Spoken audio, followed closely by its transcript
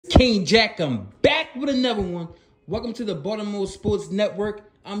King Jack, I'm back with another one. Welcome to the Baltimore Sports Network.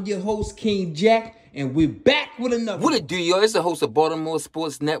 I'm your host, King Jack, and we're back with another one. What it do, y'all? It's the host of Baltimore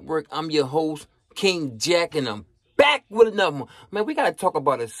Sports Network. I'm your host, King Jack, and I'm back with another one. Man, we got to talk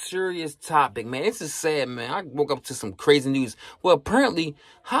about a serious topic, man. This is sad, man. I woke up to some crazy news. Well, apparently,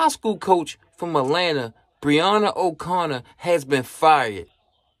 high school coach from Atlanta, Breonna O'Connor, has been fired.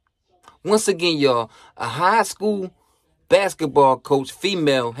 Once again, y'all, a high school basketball coach,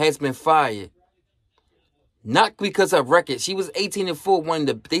 female, has been fired. Not because of record. She was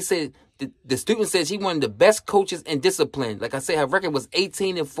 18-4. They said the student said she one of the best coaches in discipline. Like I said, her record was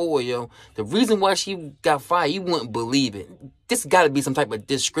 18-4, yo. The reason why she got fired, you wouldn't believe it. This got to be some type of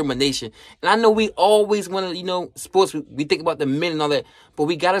discrimination. And I know we always want to, sports, we think about the men and all that, but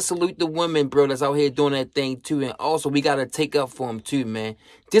we got to salute the women, bro, that's out here doing that thing too. And also, we got to take up for them too, man.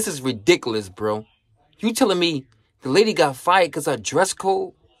 This is ridiculous, bro. You telling me the lady got fired because her dress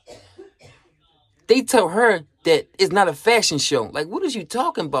code? They tell her that it's not a fashion show. Like, what is you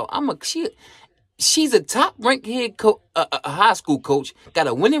talking about? She's a top-ranked head coach, a high school coach, got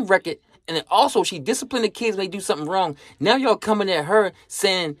a winning record, and then also she disciplined the kids when they do something wrong. Now y'all coming at her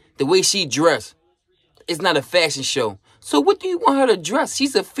saying the way she dressed is not a fashion show. So what do you want her to dress?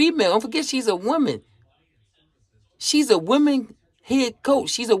 She's a female. Don't forget she's a woman. She's a women head coach.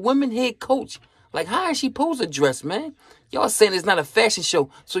 She's a women head coach. Like, how is she supposed to dress, man? Y'all saying it's not a fashion show.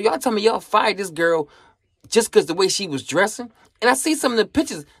 So y'all tell me y'all fired this girl just because the way she was dressing? And I see some of the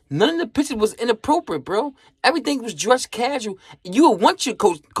pictures. None of the pictures was inappropriate, bro. Everything was dressed casual. You would want your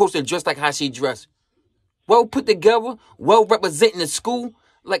coach to dress like how she dressed. Well put together, well representing the school.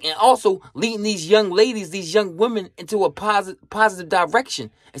 Like, and also leading these young ladies, these young women into a positive direction.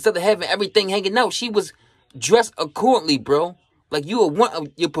 Instead of having everything hanging out, she was dressed accordingly, bro. Like, you would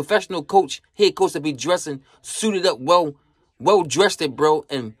want your professional coach, head coach, to be dressing, suited up, well dressed, bro,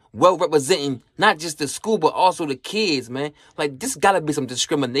 and well representing not just the school, but also the kids, man. Like, this gotta be some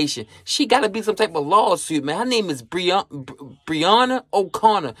discrimination. She gotta be some type of lawsuit, man. Her name is Breonna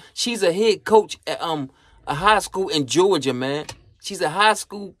O'Connor. She's a head coach at a high school in Georgia, man. She's a high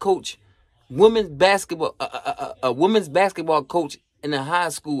school coach, women's basketball, a women's basketball coach in a high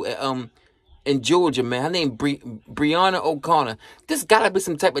school at in Georgia, man. Her name Breonna O'Connor. This gotta be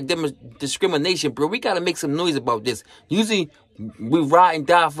some type of discrimination, bro. We gotta make some noise about this. Usually, we ride and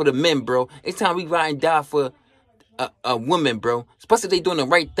die for the men, bro. It's time we ride and die for a woman, bro. Especially if they doing the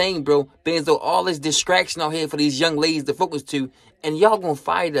right thing, bro. Being as though all this distraction out here for these young ladies to focus to, and y'all gonna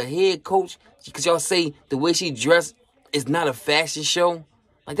fire the head coach because y'all say the way she dressed is not a fashion show.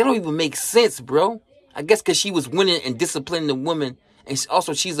 Like, that don't even make sense, bro. I guess because she was winning and disciplining the woman. And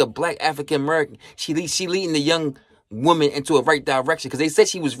also, she's a black African-American. She leading the young woman into a right direction. Because they said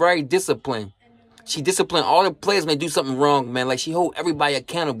she was very disciplined. She disciplined all the players when they do something wrong, man. Like, she hold everybody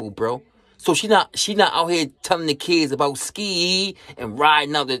accountable, bro. So she not out here telling the kids about ski and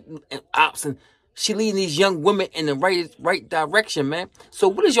riding out the ops. And she leading these young women in the right direction, man. So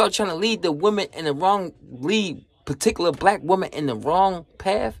what is y'all trying to lead the women in the wrong, lead particular black woman in the wrong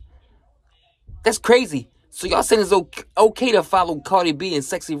path? That's crazy. So y'all saying it's okay to follow Cardi B and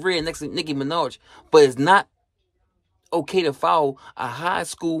Sexy Red next to Nicki Minaj, but it's not okay to follow a high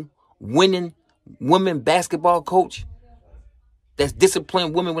school winning women basketball coach that's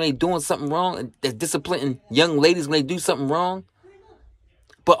disciplining women when they doing something wrong, and that's disciplining young ladies when they do something wrong.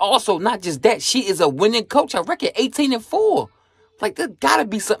 But also, not just that, she is a winning coach. I reckon 18-4. Like, there gotta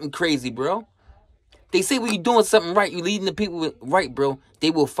be something crazy, bro. They say when you're doing something right, you're leading the people right, bro.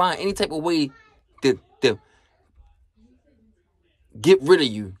 They will find any type of way to get rid of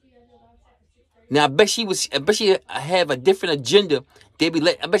you. Now, I bet she have a different agenda.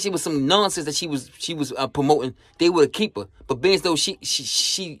 I bet she was some nonsense that she was promoting. They would keep her. But being as though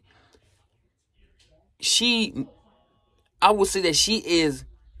she I would say that she is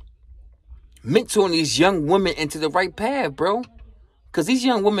mentoring these young women into the right path, bro. Because these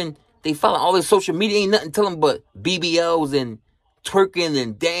young women, they follow all this social media. Ain't nothing to them but BBLs and twerking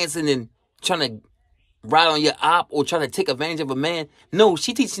and dancing and trying to ride on your op or trying to take advantage of a man. No,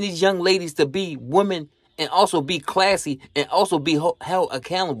 she teaching these young ladies to be women and also be classy and also be held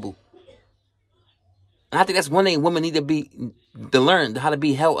accountable. And I think that's one thing women need to learn, how to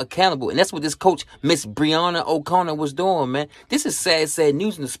be held accountable. And that's what this coach, Miss Breonna O'Connor, was doing, man. This is sad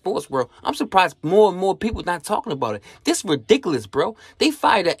news in the sports world. I'm surprised more and more people not talking about it. This is ridiculous, bro. They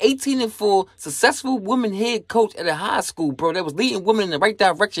fired an 18-4 successful woman head coach at a high school, bro, that was leading women in the right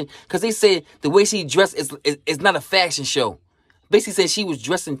direction because they said the way she dressed is not a fashion show. Basically said she was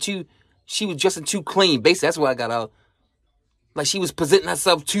dressing too clean. Basically, that's what I got out. Like, she was presenting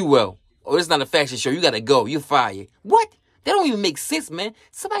herself too well. Oh, it's not a fashion show. You got to go. You're fired. What? That don't even make sense, man.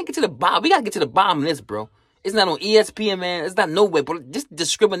 Somebody get to the bottom. We got to get to the bottom of this, bro. It's not on ESPN, man. It's not nowhere, but just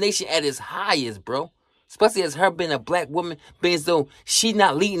discrimination at its highest, bro. Especially as her being a black woman, being as though she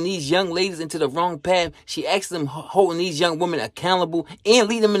not leading these young ladies into the wrong path. She actually them holding these young women accountable and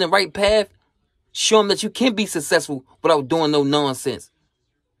leading them in the right path. Show them that you can be successful without doing no nonsense.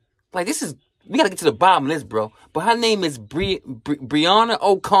 Like, this is, we got to get to the bottom of this, bro. But her name is Breonna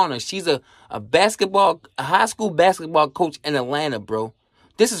O'Connor. She's a high school basketball coach in Atlanta, bro.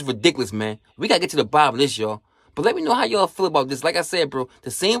 This is ridiculous, man. We got to get to the bottom of this, y'all. But let me know how y'all feel about this. Like I said, bro,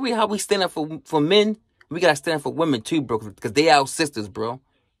 the same way how we stand up for men, we got to stand up for women too, bro, because they our sisters, bro.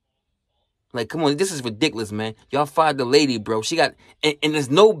 Like, come on, this is ridiculous, man. Y'all fired the lady, bro. She got, and there's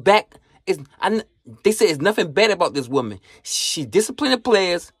no back. They say it's nothing bad about this woman. She disciplined the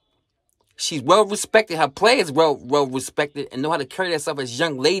players. She's well respected. Her players well respected and know how to carry themselves as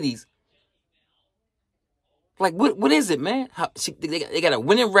young ladies. Like, what is it, man? They got a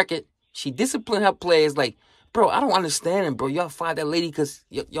winning record. She disciplined her players. Like, bro, I don't understand it, bro. Y'all fired that lady because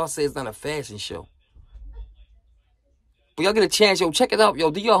y'all say it's not a fashion show. But y'all get a chance, yo, check it out,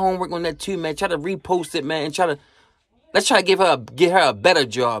 yo. Do your homework on that too, man. Try to repost it, man, and let's try to get her a better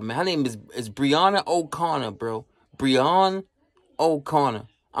job, man. Her name is Breonna O'Connor, bro. Breonna O'Connor.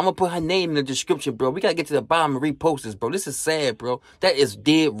 I'm going to put her name in the description, bro. We got to get to the bottom and repost this, bro. This is sad, bro. That is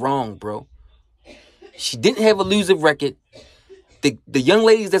dead wrong, bro. She didn't have a losing record. The young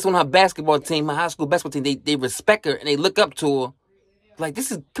ladies that's on her basketball team, her high school basketball team, they respect her and they look up to her. Like,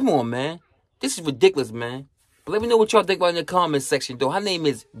 this is, come on, man. This is ridiculous, man. But let me know what y'all think about in the comments section, though. Her name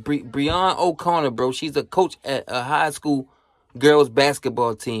is Breonna O'Connor, bro. She's a coach at a high school girls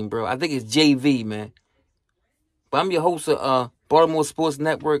basketball team, bro. I think it's JV, man. But I'm your host of Baltimore Sports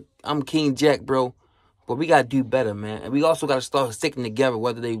Network. I'm King Jack, bro. But we got to do better, man. And we also got to start sticking together,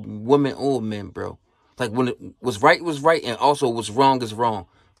 whether they women or men, bro. Like, when it was right, and also what's wrong is wrong.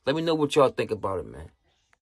 Let me know what y'all think about it, man.